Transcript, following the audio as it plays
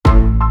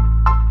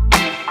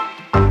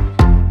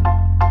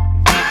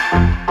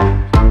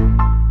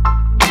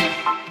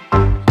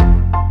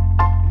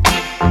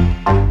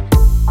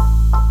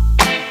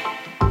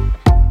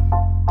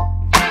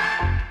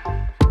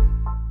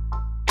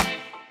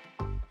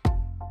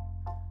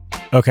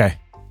Okay.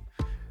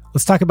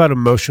 Let's talk about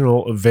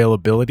emotional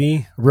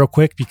availability real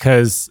quick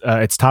because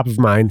it's top of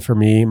mind for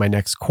me. My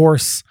next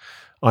course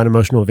on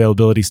emotional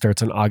availability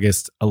starts on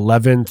August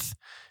 11th.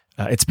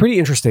 It's pretty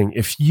interesting.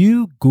 If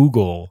you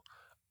Google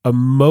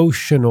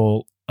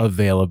emotional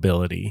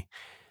availability,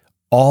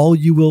 all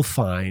you will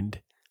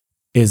find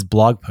is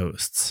blog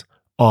posts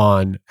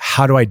on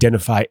how to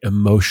identify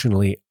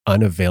emotionally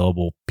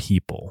unavailable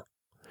people.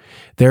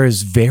 There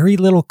is very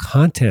little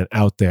content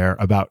out there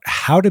about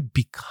how to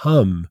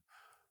become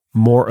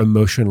more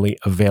emotionally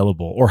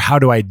available or how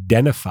to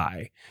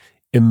identify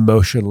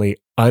emotionally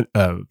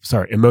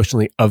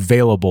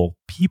available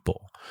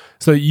people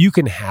so you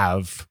can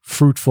have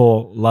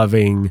fruitful,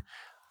 loving,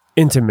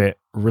 intimate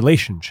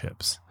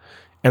relationships.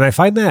 And I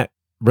find that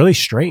really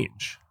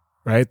strange,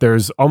 right?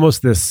 There's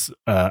almost this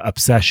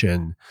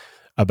obsession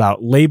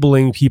about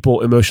labeling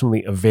people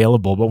emotionally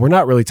available, but we're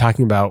not really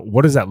talking about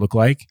what does that look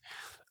like?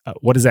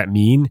 What does that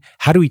mean?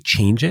 How do we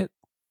change it,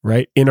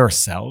 right? In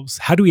ourselves?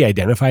 How do we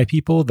identify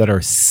people that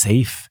are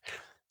safe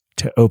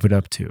to open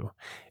up to?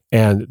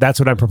 And that's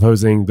what I'm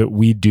proposing that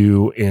we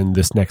do in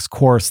this next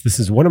course. This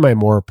is one of my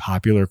more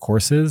popular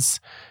courses.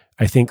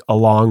 I think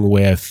along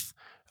with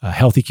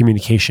healthy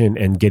communication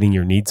and getting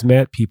your needs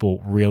met,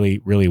 people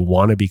really, really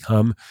want to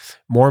become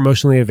more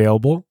emotionally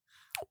available,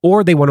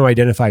 or they want to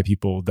identify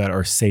people that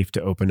are safe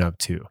to open up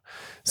to.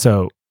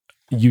 So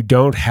you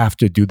don't have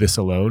to do this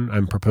alone.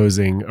 I'm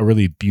proposing a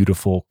really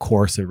beautiful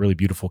course, a really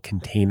beautiful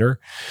container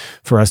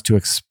for us to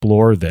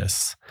explore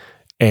this.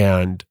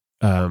 And,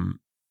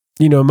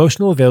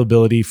 emotional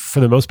availability, for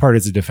the most part,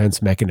 is a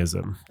defense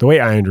mechanism. The way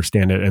I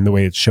understand it and the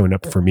way it's shown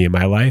up for me in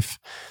my life,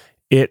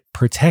 it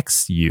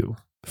protects you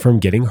from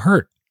getting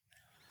hurt,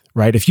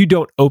 right? If you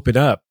don't open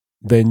up,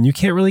 then you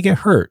can't really get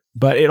hurt,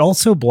 but it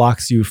also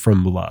blocks you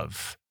from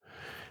love.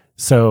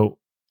 So,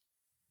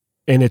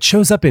 and it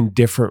shows up in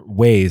different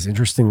ways,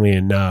 interestingly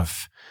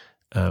enough.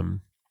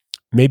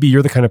 Maybe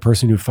you're the kind of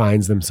person who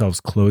finds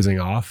themselves closing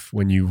off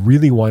when you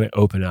really want to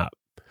open up.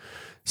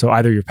 So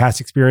either your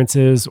past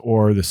experiences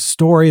or the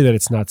story that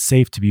it's not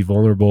safe to be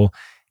vulnerable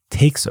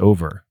takes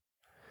over.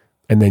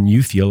 And then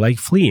you feel like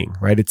fleeing,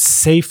 right? It's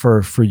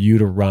safer for you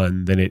to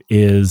run than it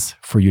is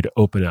for you to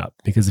open up.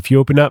 Because if you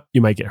open up,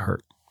 you might get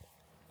hurt.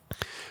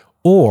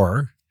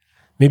 Or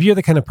maybe you're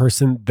the kind of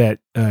person that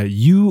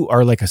you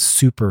are like a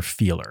super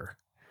feeler.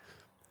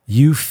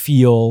 You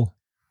feel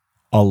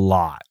a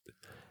lot.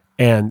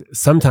 And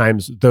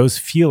sometimes those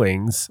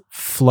feelings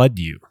flood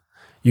you.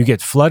 You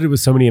get flooded with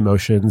so many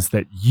emotions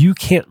that you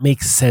can't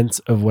make sense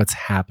of what's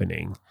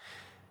happening,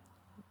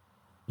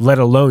 let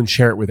alone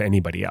share it with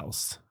anybody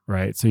else,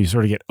 right? So you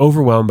sort of get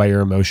overwhelmed by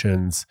your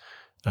emotions.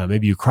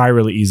 Maybe you cry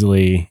really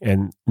easily.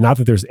 And not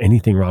that there's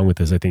anything wrong with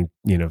this. I think,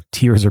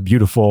 tears are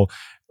beautiful.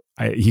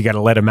 You got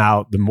to let them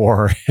out. The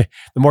more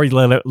you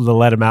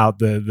let them out,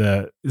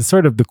 the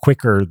sort of the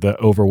quicker the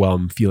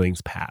overwhelmed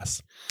feelings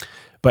pass.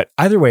 But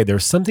either way,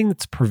 there's something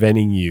that's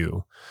preventing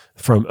you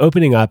from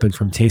opening up and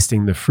from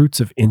tasting the fruits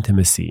of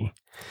intimacy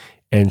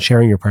and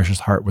sharing your precious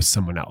heart with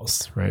someone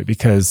else, right?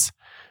 Because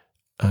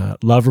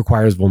love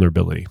requires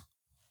vulnerability.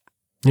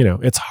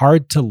 It's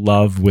hard to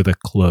love with a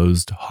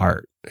closed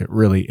heart. It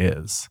really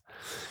is.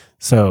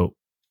 So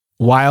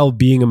while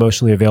being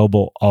emotionally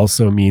available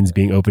also means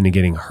being open to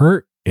getting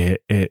hurt,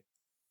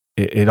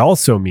 it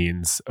also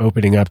means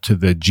opening up to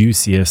the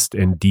juiciest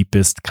and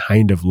deepest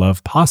kind of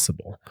love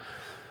possible,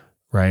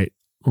 right?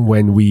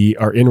 When we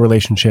are in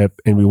relationship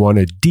and we want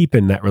to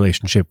deepen that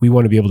relationship, we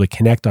want to be able to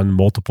connect on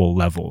multiple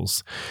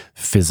levels: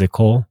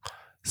 physical,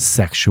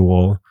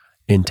 sexual,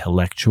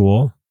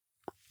 intellectual,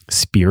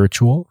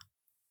 spiritual,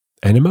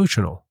 and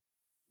emotional.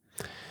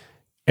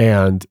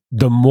 And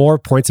the more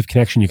points of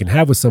connection you can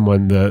have with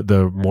someone,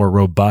 the more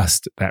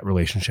robust that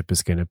relationship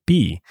is going to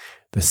be,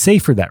 the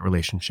safer that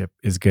relationship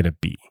is going to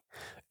be.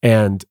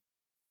 And,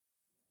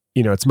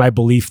 it's my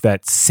belief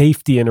that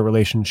safety in a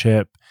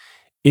relationship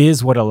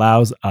is what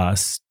allows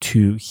us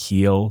to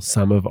heal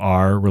some of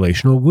our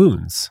relational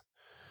wounds,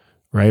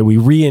 right? We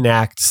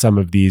reenact some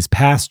of these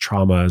past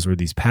traumas or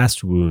these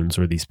past wounds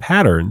or these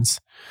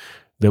patterns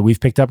that we've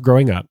picked up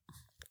growing up,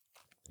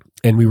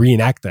 and we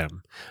reenact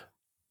them.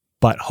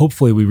 But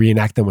hopefully we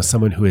reenact them with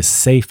someone who is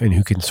safe and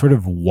who can sort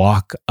of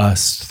walk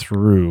us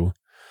through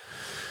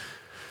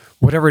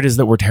whatever it is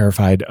that we're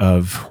terrified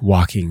of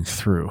walking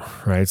through,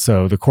 right?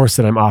 So the course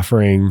that I'm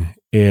offering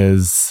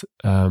is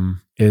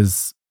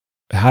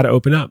how to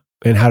open up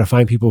and how to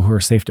find people who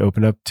are safe to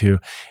open up to.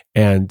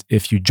 And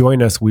if you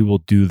join us, we will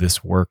do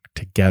this work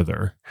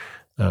together.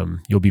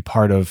 You'll be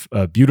part of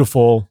a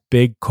beautiful,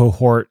 big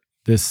cohort.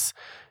 This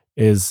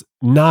is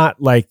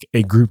not like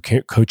a group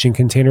coaching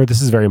container.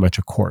 This is very much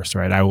a course,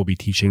 right? I will be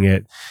teaching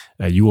it.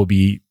 You will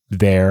be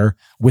there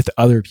with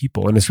other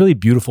people. And it's really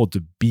beautiful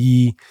to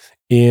be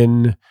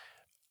in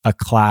a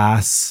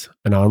class,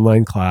 an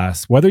online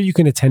class, whether you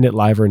can attend it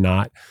live or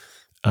not,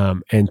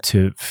 and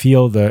to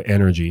feel the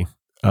energy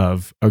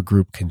of a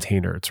group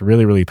container. It's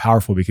really, really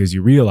powerful because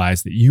you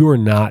realize that you are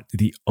not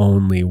the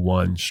only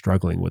one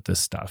struggling with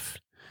this stuff.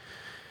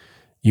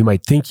 You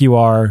might think you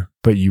are,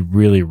 but you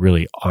really,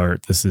 really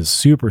aren't. This is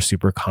super,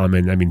 super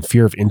common. I mean,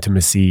 fear of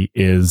intimacy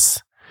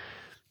is,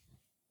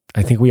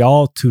 I think we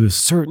all, to a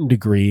certain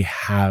degree,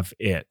 have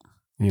it.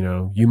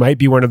 You might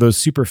be one of those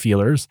super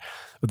feelers,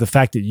 but the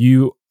fact that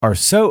you are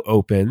so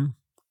open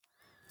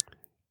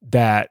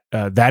that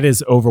that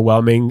is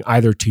overwhelming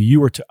either to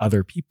you or to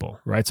other people,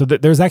 right? So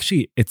there's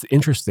actually, it's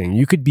interesting.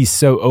 You could be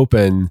so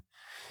open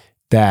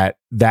that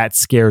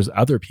scares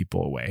other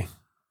people away.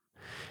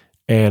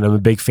 And I'm a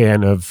big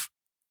fan of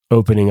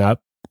opening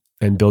up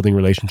and building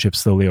relationships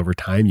slowly over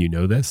time. You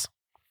know this.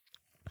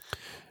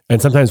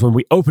 And sometimes when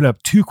we open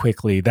up too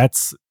quickly,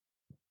 that's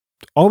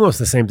almost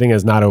the same thing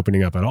as not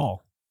opening up at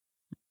all,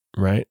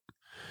 right?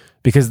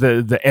 Because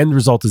the end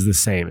result is the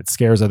same. It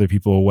scares other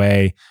people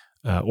away,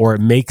 or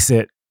it makes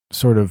it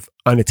sort of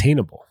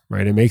unattainable,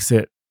 right? It makes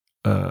it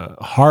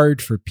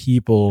hard for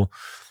people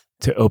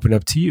to open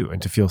up to you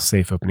and to feel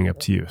safe opening up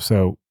to you.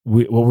 So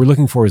what we're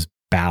looking for is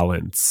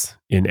balance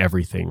in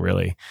everything,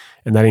 really.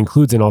 And that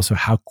includes in also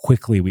how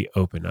quickly we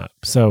open up.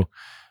 So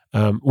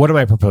what am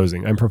I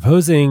proposing? I'm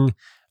proposing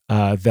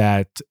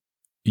that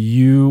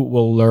you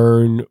will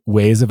learn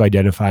ways of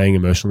identifying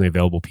emotionally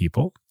available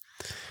people.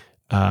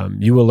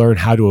 You will learn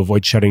how to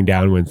avoid shutting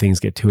down when things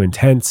get too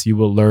intense. You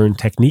will learn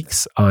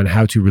techniques on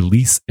how to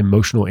release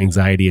emotional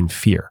anxiety and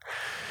fear,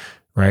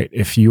 right?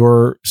 If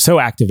you're so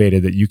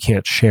activated that you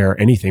can't share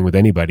anything with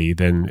anybody,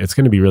 then it's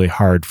going to be really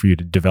hard for you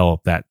to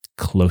develop that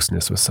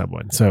closeness with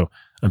someone. So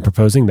I'm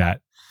proposing that.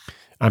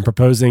 I'm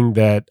proposing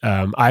that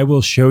I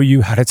will show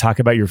you how to talk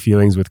about your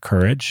feelings with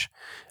courage,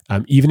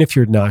 even if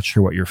you're not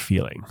sure what you're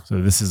feeling.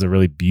 So this is a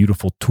really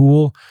beautiful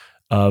tool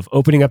of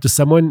opening up to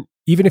someone,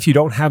 even if you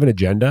don't have an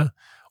agenda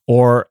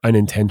or an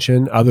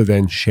intention other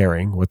than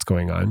sharing what's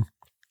going on.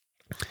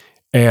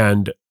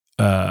 And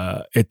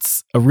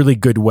it's a really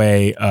good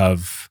way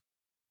of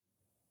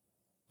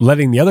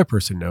letting the other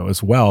person know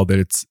as well that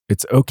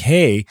it's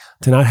okay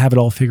to not have it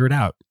all figured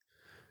out.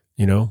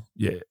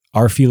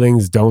 Our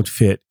feelings don't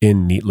fit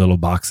in neat little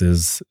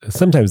boxes.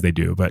 Sometimes they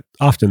do, but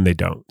often they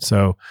don't.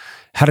 So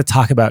how to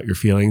talk about your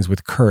feelings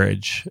with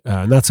courage,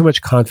 not so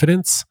much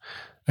confidence.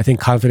 I think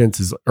confidence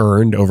is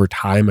earned over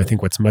time. I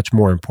think what's much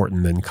more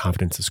important than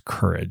confidence is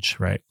courage,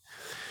 right?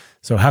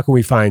 So how can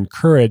we find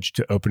courage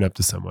to open up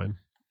to someone?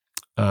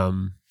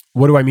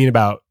 What do I mean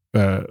about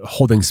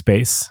holding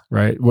space,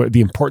 right?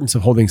 The importance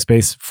of holding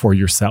space for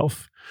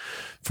yourself,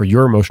 for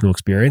your emotional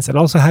experience, and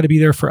also how to be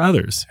there for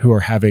others who are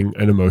having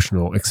an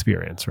emotional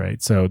experience,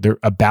 right? So there's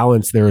a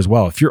balance there as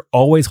well. If you're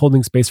always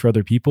holding space for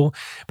other people,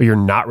 but you're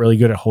not really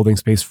good at holding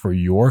space for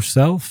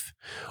yourself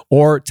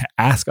or to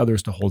ask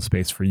others to hold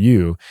space for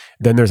you,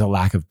 then there's a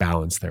lack of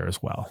balance there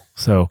as well.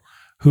 So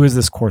who is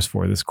this course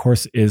for? This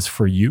course is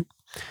for you.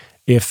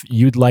 If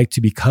you'd like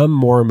to become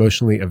more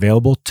emotionally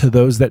available to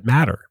those that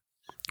matter,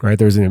 right?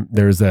 There's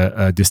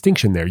a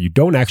distinction there. You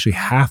don't actually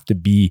have to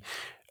be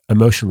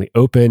emotionally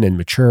open and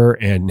mature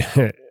and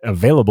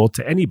available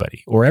to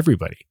anybody or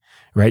everybody,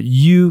 right?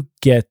 You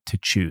get to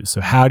choose. So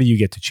how do you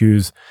get to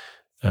choose?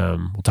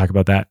 We'll talk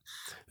about that.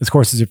 This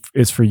course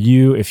is for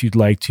you if you'd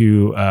like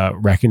to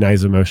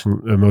recognize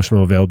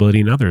emotional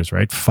availability in others,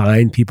 right?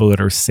 Find people that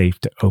are safe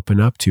to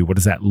open up to. What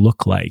does that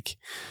look like,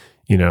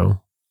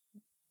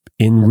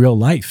 in real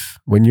life,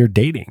 when you're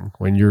dating,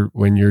 when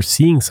you're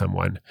seeing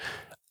someone,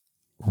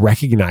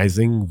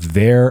 recognizing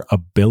their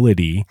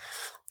ability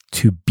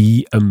to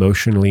be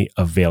emotionally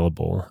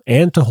available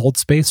and to hold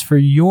space for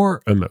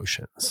your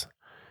emotions.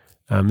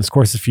 This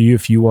course is for you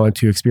if you want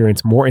to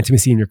experience more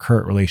intimacy in your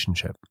current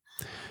relationship.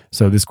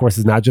 So this course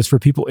is not just for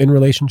people in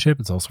relationship,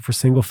 it's also for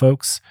single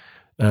folks,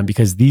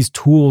 because these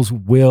tools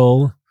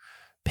will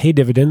pay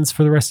dividends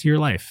for the rest of your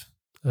life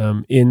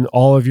in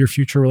all of your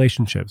future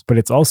relationships. But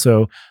it's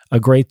also a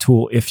great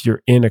tool if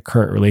you're in a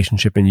current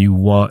relationship and you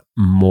want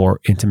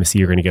more intimacy.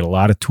 You're going to get a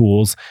lot of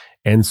tools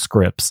and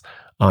scripts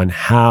on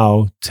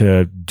how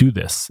to do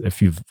this.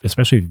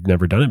 Especially if you've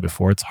never done it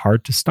before, it's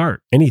hard to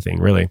start anything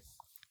really.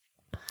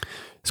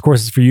 This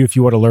course is for you if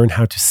you want to learn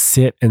how to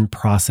sit and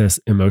process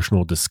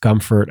emotional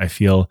discomfort. I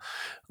feel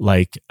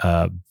like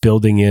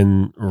building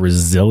in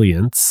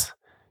resilience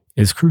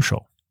is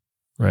crucial,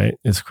 right?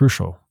 It's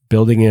crucial.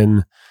 Building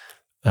in,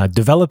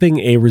 developing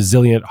a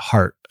resilient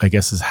heart, I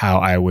guess is how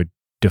I would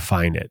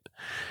define it.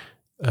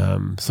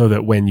 So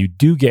that when you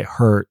do get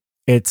hurt,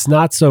 it's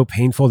not so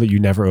painful that you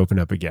never open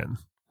up again.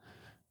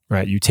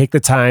 Right? You take the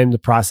time to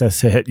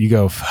process it. You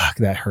go, fuck,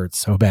 that hurts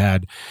so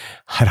bad.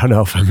 I don't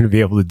know if I'm going to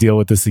be able to deal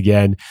with this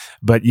again.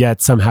 But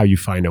yet somehow you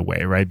find a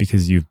way, right?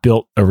 Because you've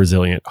built a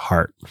resilient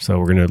heart. So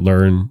we're going to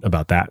learn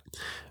about that.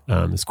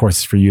 This course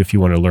is for you if you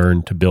want to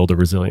learn to build a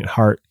resilient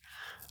heart.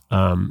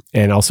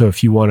 And also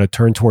if you want to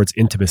turn towards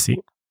intimacy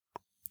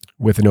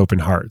with an open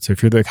heart. So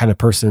if you're the kind of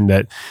person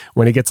that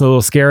when it gets a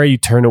little scary, you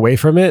turn away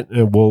from it,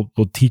 and we'll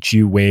teach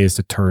you ways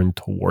to turn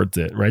towards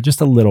it, right?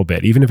 Just a little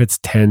bit, even if it's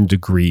 10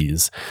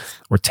 degrees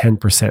or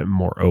 10%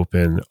 more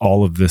open,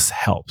 all of this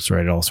helps,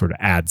 right? It all sort of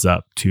adds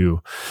up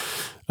to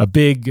a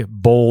big,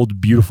 bold,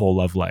 beautiful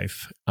love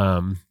life.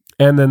 And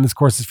And then this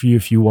course is for you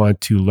if you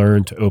want to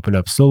learn to open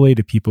up slowly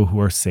to people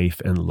who are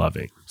safe and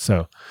loving.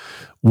 So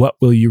what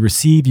will you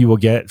receive? You will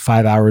get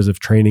 5 hours of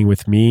training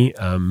with me.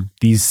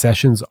 These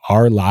sessions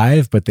are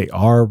live, but they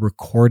are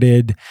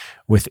recorded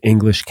with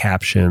English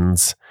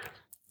captions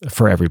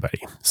for everybody.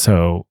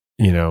 So,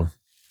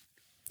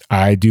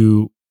 I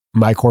do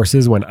my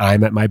courses when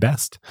I'm at my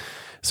best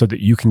so that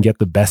you can get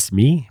the best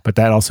me. But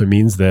that also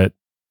means that,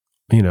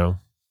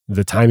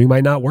 the timing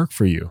might not work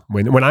for you.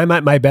 When I'm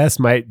at my best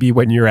might be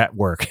when you're at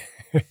work.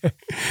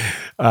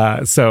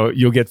 So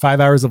you'll get 5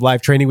 hours of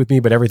live training with me,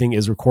 but everything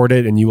is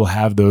recorded and you will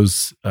have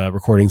those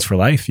recordings for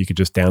life. You could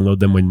just download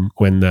them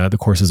when the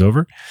course is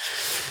over.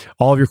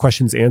 All of your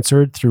questions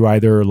answered through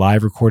either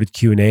live recorded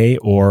Q&A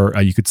or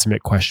you could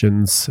submit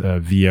questions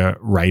via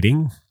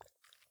writing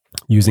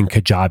using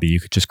Kajabi. You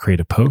could just create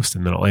a post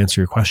and then I'll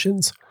answer your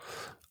questions.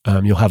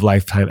 You'll have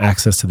lifetime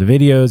access to the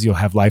videos. You'll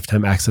have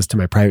lifetime access to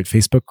my private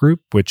Facebook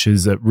group, which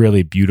is a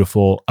really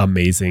beautiful,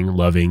 amazing,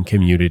 loving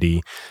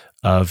community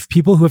of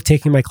people who have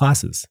taken my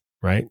classes,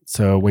 right?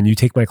 So when you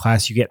take my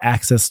class, you get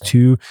access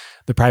to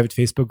the private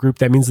Facebook group.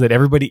 That means that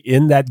everybody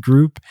in that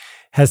group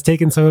has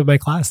taken some of my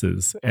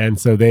classes. And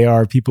so they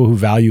are people who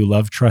value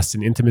love, trust,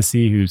 and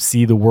intimacy, who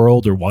see the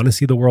world or want to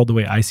see the world the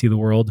way I see the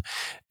world.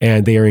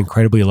 And they are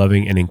incredibly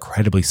loving and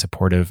incredibly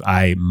supportive.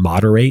 I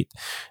moderate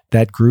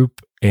that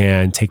group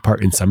and take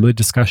part in some of the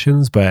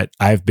discussions, but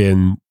I've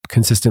been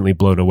consistently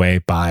blown away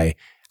by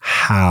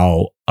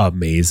how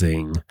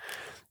amazing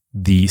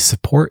the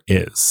support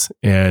is.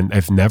 And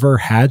I've never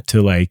had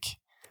to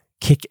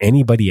kick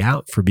anybody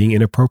out for being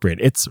inappropriate.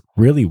 It's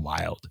really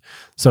wild.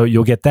 So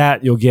you'll get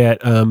that. You'll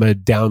get a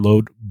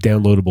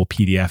downloadable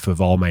PDF of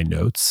all my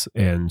notes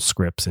and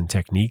scripts and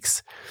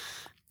techniques.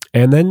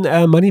 And then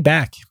money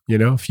back.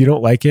 If you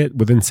don't like it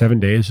within 7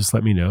 days, just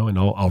let me know and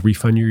I'll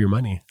refund you your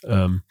money.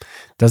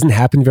 Doesn't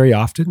happen very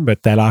often,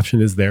 but that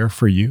option is there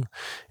for you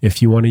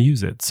if you want to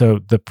use it. So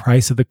the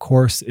price of the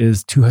course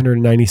is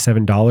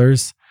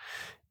 $297.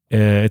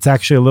 It's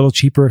actually a little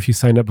cheaper if you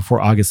sign up before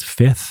August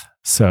 5th.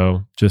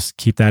 So just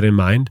keep that in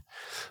mind.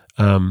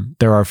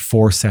 There are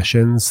 4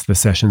 sessions. The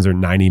sessions are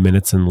 90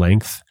 minutes in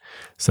length.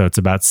 So it's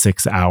about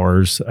 6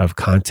 hours of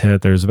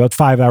content. There's about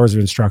 5 hours of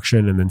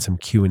instruction and then some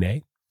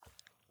Q&A.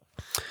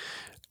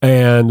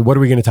 And what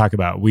are we going to talk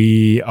about?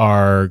 We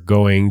are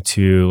going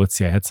to, let's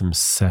see, I had some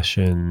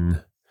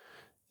session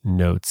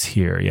notes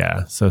here.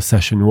 Yeah. So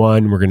session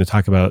 1, we're going to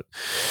talk about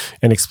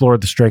and explore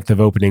the strength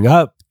of opening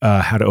up,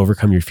 how to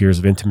overcome your fears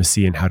of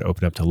intimacy and how to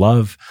open up to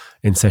love.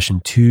 In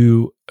session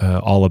 2,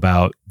 all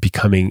about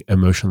becoming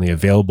emotionally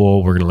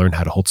available. We're going to learn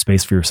how to hold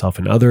space for yourself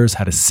and others,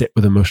 how to sit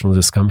with emotional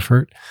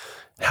discomfort,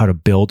 how to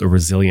build a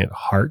resilient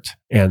heart,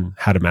 and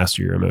how to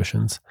master your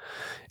emotions.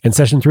 And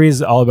session 3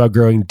 is all about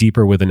growing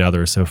deeper with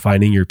another. So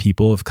finding your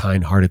people of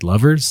kind-hearted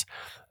lovers,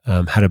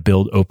 how to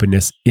build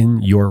openness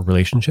in your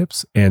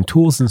relationships, and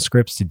tools and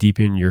scripts to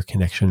deepen your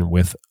connection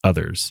with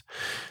others.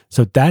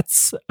 So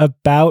that's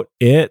about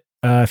it.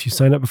 If you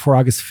sign up before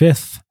August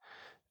 5th,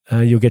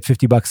 you'll get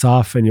 $50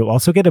 off and you'll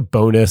also get a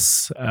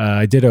bonus.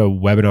 I did a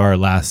webinar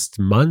last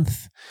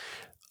month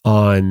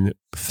on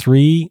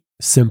 3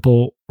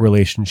 simple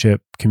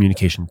relationship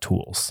communication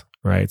tools,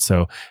 right?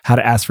 So how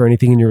to ask for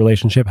anything in your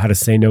relationship, how to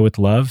say no with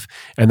love.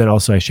 And then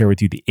also I share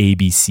with you the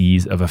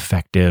ABCs of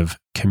effective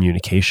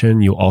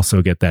communication. You'll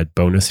also get that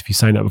bonus if you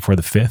sign up before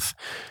the 5th.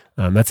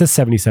 That's a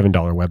 $77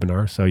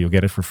 webinar, so you'll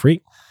get it for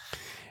free.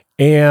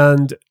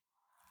 And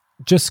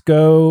just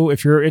go,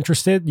 if you're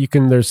interested,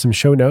 there's some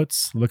show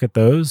notes, look at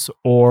those,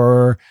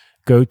 or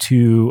go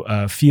to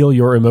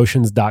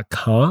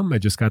feelyouraemotions.com. I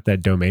just got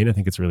that domain. I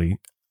think it's really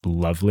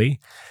lovely.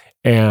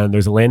 And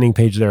there's a landing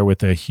page there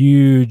with a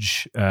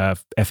huge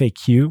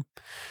FAQ.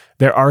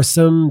 There are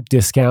some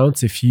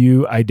discounts if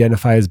you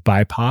identify as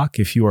BIPOC,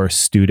 if you are a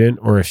student,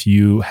 or if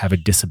you have a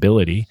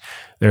disability.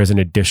 There's an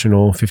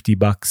additional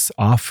 $50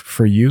 off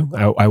for you.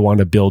 I want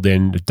to build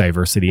in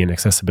diversity and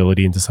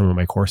accessibility into some of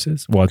my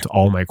courses, well, into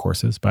all my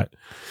courses, but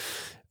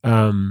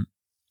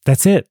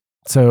that's it.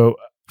 So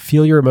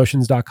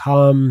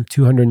feelyouraemotions.com,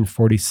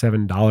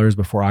 $247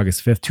 before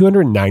August 5th,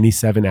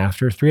 $297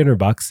 after,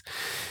 $300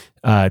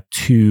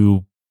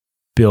 to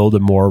build a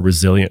more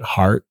resilient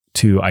heart,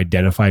 to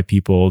identify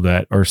people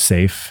that are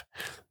safe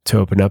to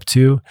open up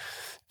to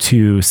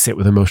sit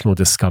with emotional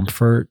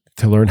discomfort,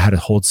 to learn how to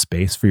hold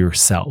space for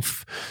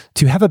yourself,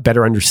 to have a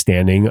better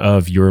understanding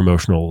of your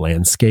emotional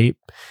landscape.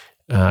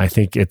 I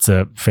think it's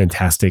a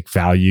fantastic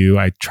value.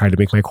 I try to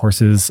make my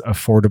courses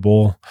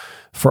affordable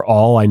for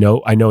all. I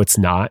know it's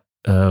not,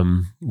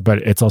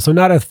 but it's also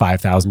not a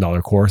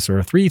 $5,000 course or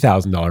a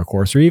 $3,000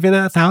 course or even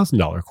a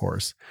 $1,000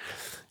 course.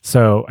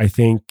 So I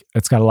think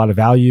it's got a lot of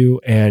value.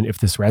 And if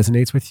this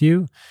resonates with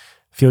you,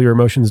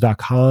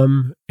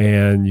 feelyouraemotions.com,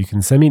 and you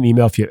can send me an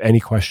email if you have any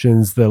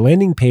questions. The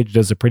landing page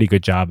does a pretty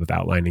good job of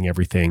outlining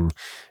everything.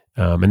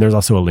 And there's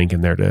also a link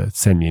in there to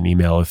send me an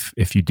email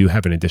if you do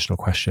have an additional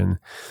question.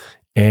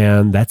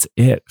 And that's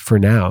it for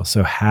now.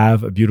 So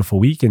have a beautiful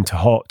week. And to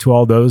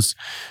all those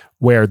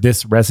where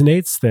this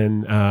resonates,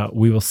 then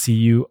we will see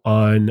you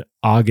on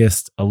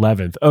August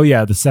 11th. Oh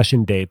yeah, the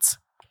session dates.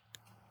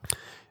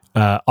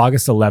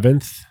 August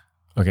 11th.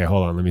 Okay,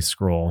 hold on. Let me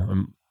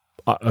scroll.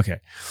 Okay.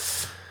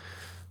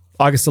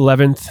 August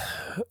 11th,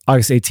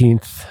 August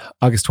 18th,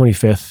 August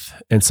 25th,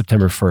 and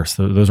September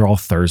 1st. Those are all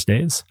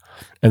Thursdays.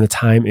 And the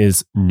time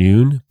is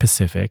noon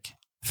Pacific,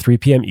 3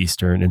 p.m.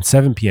 Eastern, and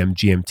 7 p.m.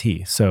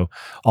 GMT. So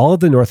all of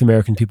the North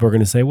American people are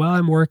going to say, well,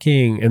 I'm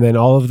working. And then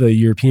all of the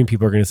European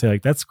people are going to say,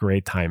 like, that's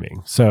great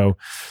timing. So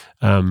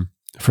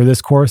for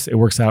this course, it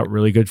works out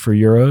really good for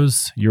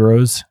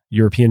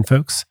European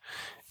folks.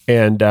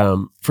 And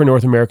for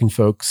North American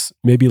folks,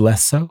 maybe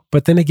less so.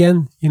 But then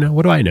again,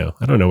 what do I know?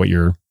 I don't know what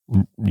your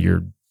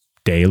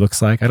day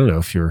looks like. I don't know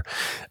if you're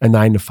a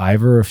 9 to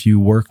 5 or if you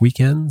work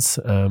weekends,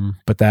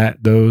 but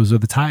those are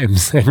the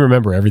times. And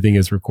remember, everything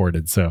is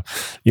recorded, so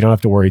you don't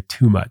have to worry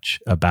too much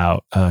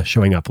about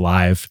showing up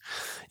live.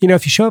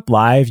 If you show up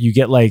live, you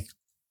get like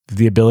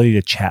the ability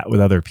to chat with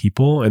other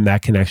people, and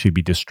that can actually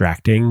be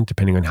distracting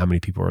depending on how many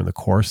people are in the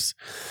course.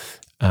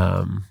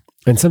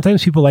 And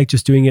sometimes people like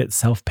just doing it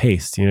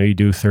self-paced. You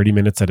do 30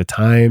 minutes at a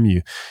time.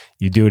 You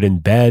do it in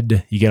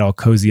bed. You get all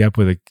cozy up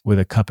with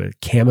a cup of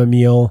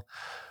chamomile.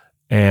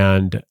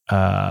 And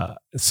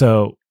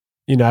so,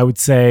 I would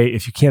say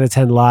if you can't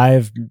attend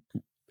live,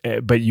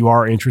 but you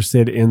are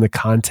interested in the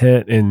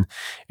content and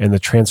the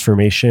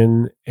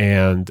transformation,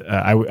 and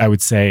I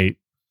would say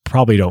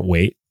probably don't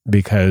wait,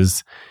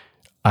 because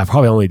I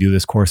probably only do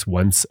this course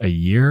once a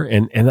year.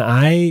 And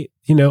I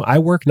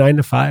work 9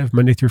 to 5,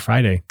 Monday through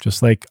Friday,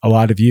 just like a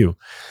lot of you.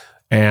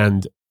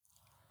 And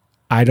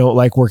I don't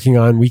like working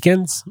on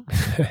weekends.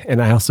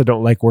 And I also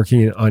don't like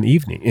working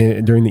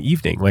during the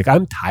evening. Like,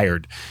 I'm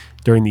tired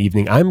during the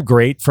evening. I'm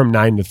great from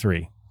 9 to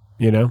 3,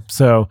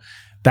 So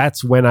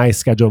that's when I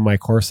schedule my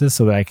courses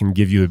so that I can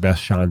give you the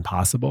best Sean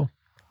possible.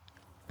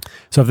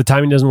 So if the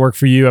timing doesn't work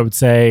for you, I would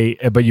say,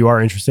 but you are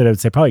interested, I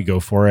would say probably go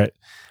for it.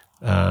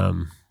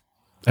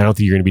 I don't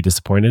think you're going to be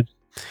disappointed.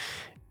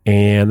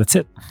 And that's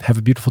it. Have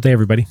a beautiful day,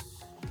 everybody.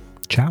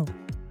 Ciao.